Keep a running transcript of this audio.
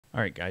All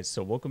right, guys,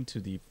 so welcome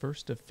to the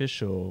first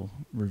official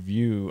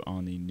review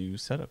on the new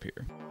setup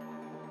here.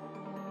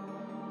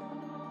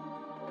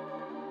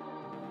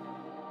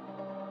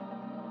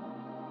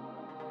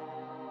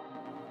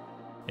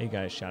 Hey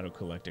guys, Shadow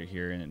Collector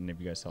here, and if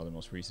you guys saw the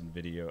most recent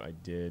video, I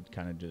did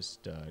kind of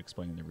just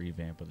explaining the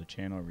revamp of the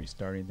channel,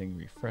 restarting things,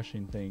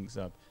 refreshing things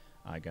up.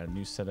 I got a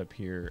new setup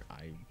here.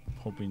 I'm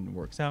hoping it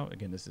works out.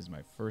 Again, this is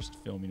my first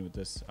filming with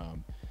this.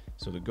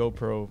 So the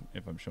GoPro,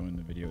 if I'm showing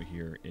the video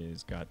here,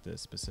 is got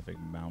this specific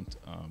mount.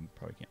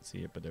 Probably can't see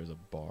it, but there's a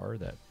bar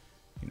that,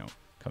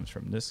 comes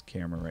from this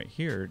camera right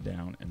here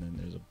down, and then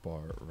there's a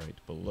bar right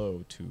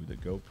below to the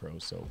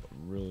GoPro. So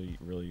really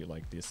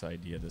like this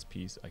idea of this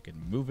piece. I can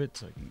move it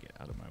so I can get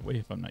out of my way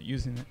if I'm not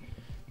using it,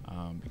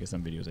 because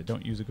some videos I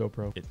don't use a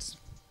GoPro. It's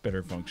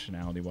better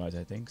functionality wise,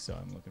 I think, so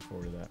I'm looking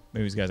forward to that.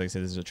 Anyways, guys, like I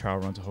said, this is a trial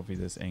run, so hopefully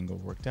this angle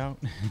worked out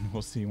and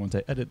we'll see once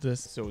I edit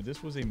this. So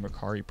this was a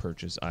Mercari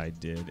purchase I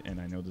did,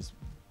 and I know this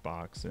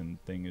box and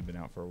thing had been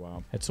out for a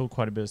while. I'd sold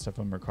quite a bit of stuff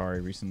on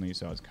Mercari recently,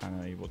 so I was kind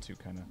of able to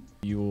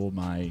fuel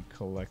my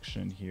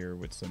collection here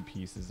with some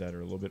pieces that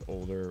are a little bit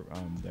older,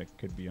 that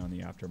could be on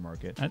the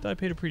aftermarket. I thought I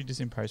paid a pretty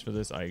decent price for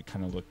this. I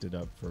kind of looked it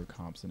up for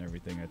comps and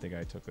everything. I think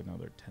I took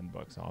another 10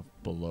 bucks off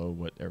below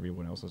what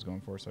everyone else was going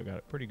for, so I got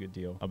a pretty good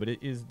deal. But it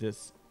is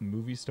this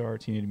Movie Star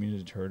Teenage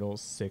Mutant Ninja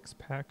Turtles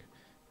 6-pack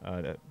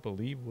that I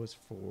believe was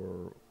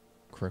for,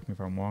 correct me if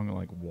I'm wrong,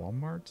 like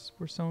Walmarts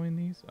were selling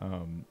these,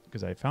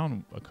 because I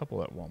found a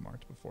couple at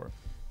Walmarts before,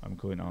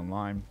 including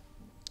online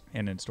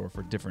and in store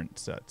for different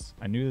sets.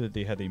 I knew that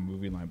they had a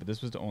movie line, but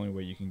this was the only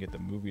way you can get the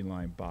movie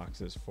line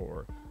boxes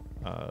for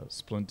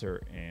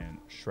Splinter and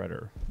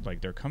Shredder.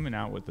 Like, they're coming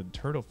out with the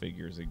turtle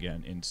figures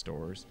again in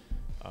stores,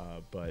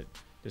 but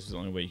this is the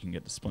only way you can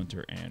get the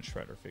Splinter and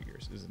Shredder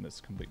figures, is in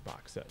this complete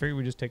box set. I figured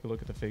we just take a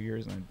look at the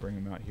figures and I'd bring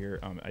them out here.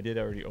 I did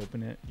already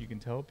open it, you can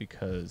tell,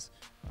 because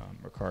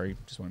Mercari,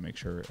 just want to make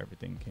sure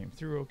everything came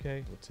through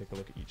okay. We'll take a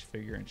look at each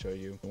figure and show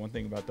you. The one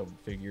thing about the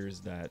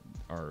figures that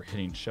are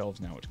hitting shelves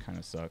now, which kind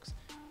of sucks,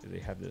 is they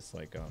have this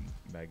like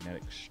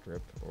magnetic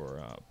strip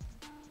or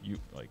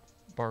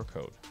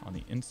barcode on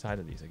the inside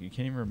of these. Like, you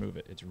can't even remove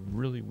it. It's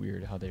really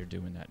weird how they're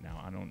doing that now.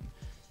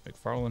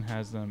 McFarlane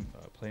has them,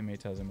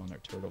 Playmates has them on their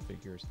turtle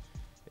figures.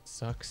 It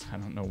sucks. I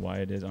don't know why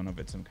it is. I don't know if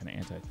it's some kind of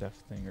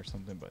anti-theft thing or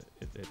something, but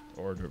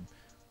or to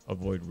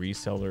avoid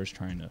resellers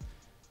trying to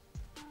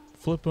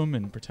flip them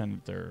and pretend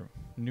that they're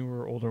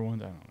newer, older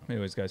ones. I don't know.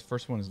 Anyways, guys,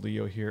 first one is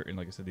Leo here, and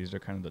like I said, these are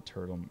kind of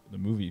the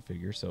movie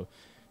figures, so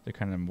they're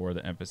kind of more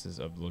the emphasis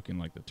of looking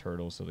like the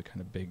turtle. So the kind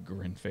of big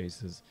grin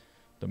faces,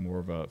 the more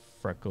of a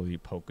freckly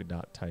polka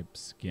dot type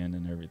skin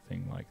and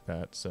everything like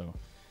that. So,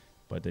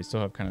 but they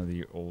still have kind of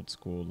the old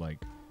school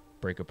like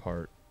break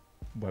apart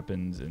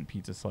weapons and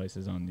pizza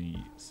slices on the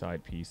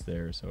side piece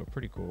there, so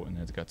pretty cool. And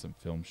it's got some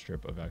film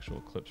strip of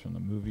actual clips from the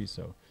movie,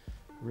 so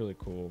really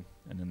cool.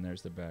 And then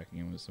there's the back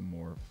again with some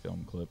more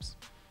film clips,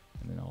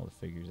 and then all the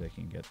figures they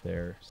can get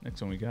there. So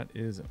next one we got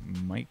is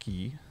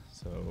Mikey.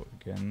 So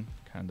again,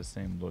 kind of the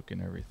same look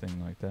and everything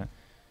like that.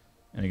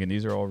 And again,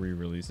 these are all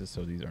re-releases,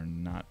 so these are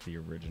not the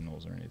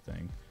originals or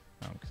anything,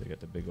 because they got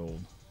the big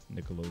old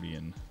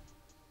Nickelodeon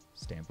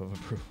stamp of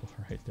approval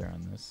right there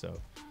on this. So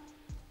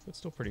it's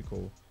still pretty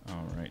cool.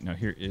 All right, now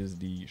here is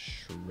the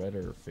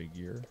Shredder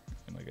figure,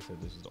 and like I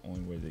said, this is the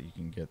only way that you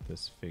can get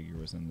this figure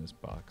was in this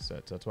box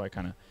set. So that's why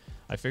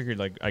I figured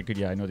like I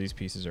know these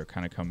pieces are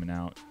kind of coming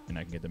out and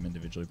I can get them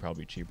individually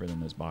probably cheaper than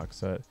this box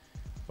set,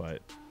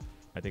 but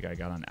I think I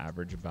got on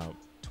average about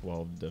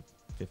 $12 to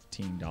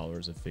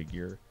 $15 a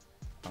figure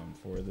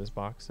for this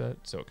box set,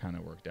 so it kind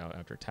of worked out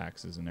after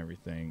taxes and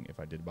everything if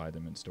I did buy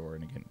them in store.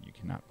 And again, you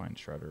cannot find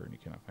Shredder and you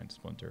cannot find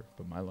Splinter,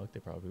 but my luck, they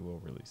probably will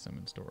release them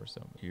in store.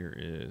 So here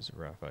is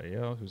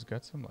Raphael, who's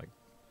got some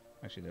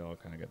actually they all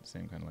kind of got the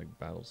same kind of like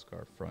battle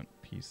scar front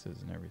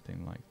pieces and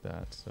everything like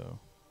that. So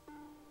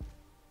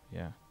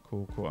yeah,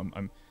 cool.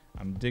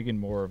 I'm digging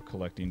more of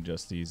collecting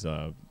just these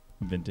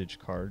vintage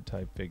card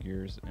type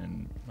figures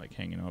and like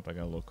hanging up. I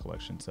got a little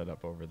collection set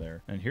up over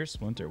there. And here's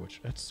Splinter,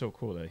 which that's so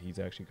cool that he's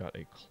actually got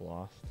a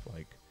cloth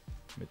like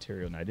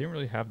material. And I didn't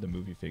really have the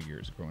movie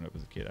figures growing up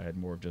as a kid. I had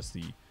more of just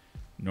the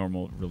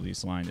normal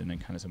release line, and then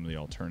kind of some of the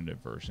alternative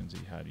versions.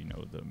 He had,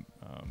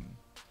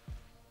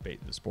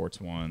 the sports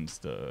ones,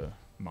 the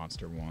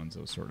monster ones,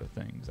 those sort of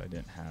things. I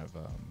didn't have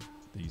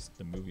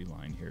the movie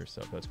line here,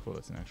 so that's cool.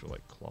 That's an actual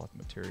like cloth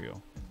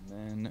material.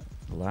 And then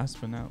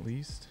last but not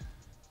least,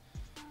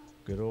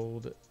 good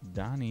old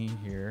Donnie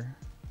here,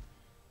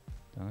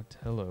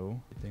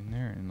 Donatello, everything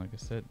there. And like I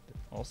said,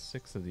 all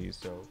 6 of these,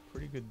 so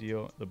pretty good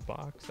deal. The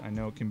box I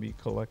know can be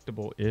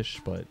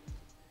collectible-ish, but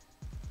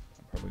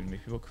I'm probably gonna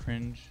make people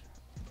cringe.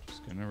 I'm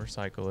just gonna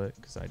recycle it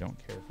because I don't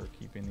care for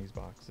keeping these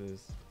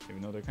boxes,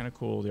 even though they're kind of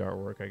cool. The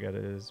artwork I get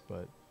it is,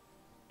 but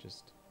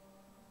just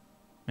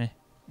meh.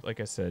 Like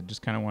I said,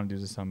 just kind of want to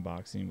do this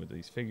unboxing with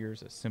these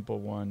figures, a simple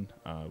one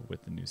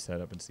with the new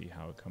setup, and see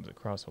how it comes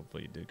across.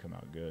 Hopefully it did come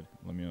out good.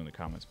 Let me know in the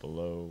comments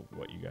below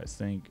what you guys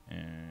think,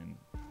 and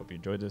hope you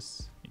enjoyed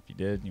this. If you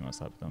did, you want to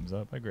slap a thumbs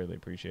up, I greatly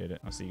appreciate it.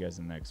 I'll see you guys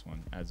in the next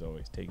one. As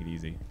always, take it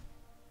easy.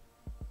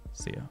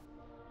 See ya.